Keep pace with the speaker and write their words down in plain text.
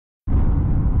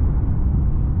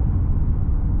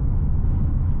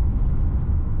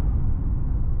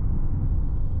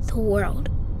The world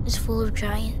is full of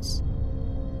giants.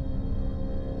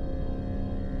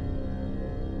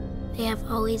 They have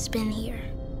always been here,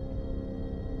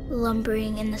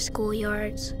 lumbering in the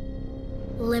schoolyards,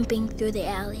 limping through the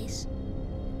alleys.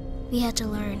 We had to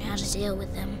learn how to deal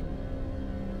with them,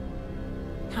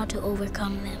 how to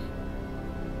overcome them.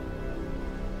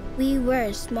 We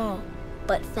were small,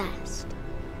 but fast.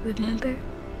 Remember?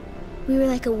 We were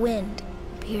like a wind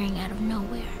appearing out of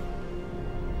nowhere.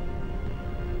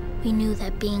 We knew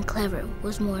that being clever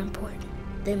was more important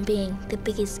than being the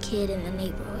biggest kid in the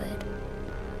neighborhood.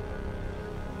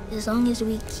 As long as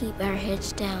we keep our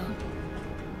heads down,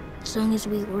 as long as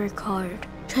we work hard,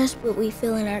 trust what we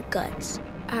feel in our guts,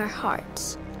 our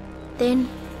hearts, then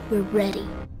we're ready.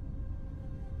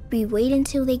 We wait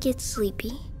until they get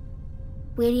sleepy,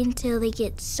 wait until they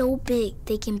get so big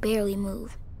they can barely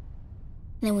move.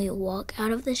 Then we walk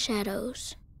out of the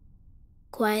shadows,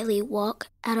 quietly walk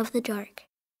out of the dark,